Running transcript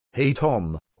Hey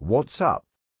Tom, what's up?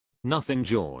 Nothing,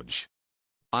 George.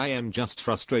 I am just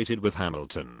frustrated with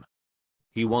Hamilton.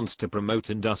 He wants to promote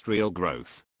industrial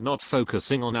growth, not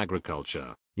focusing on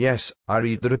agriculture. Yes, I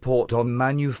read the report on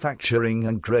manufacturing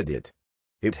and credit.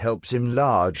 It helps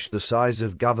enlarge the size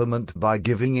of government by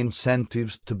giving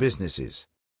incentives to businesses.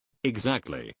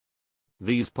 Exactly.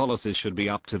 These policies should be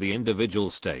up to the individual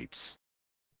states.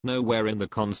 Nowhere in the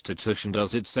Constitution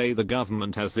does it say the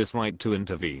government has this right to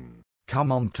intervene.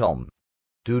 Come on, Tom.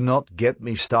 Do not get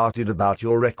me started about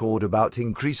your record about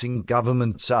increasing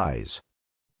government size.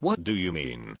 What do you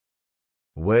mean?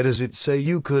 Where does it say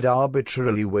you could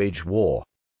arbitrarily wage war?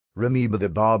 Remember the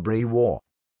Barbary War?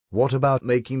 What about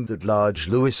making that large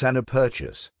Louisiana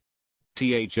purchase?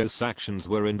 THO's actions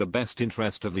were in the best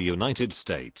interest of the United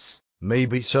States.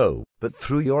 Maybe so, but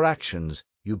through your actions,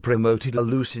 you promoted a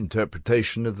loose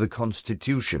interpretation of the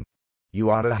Constitution. You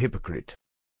are a hypocrite.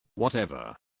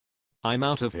 Whatever. I'm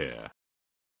out of here.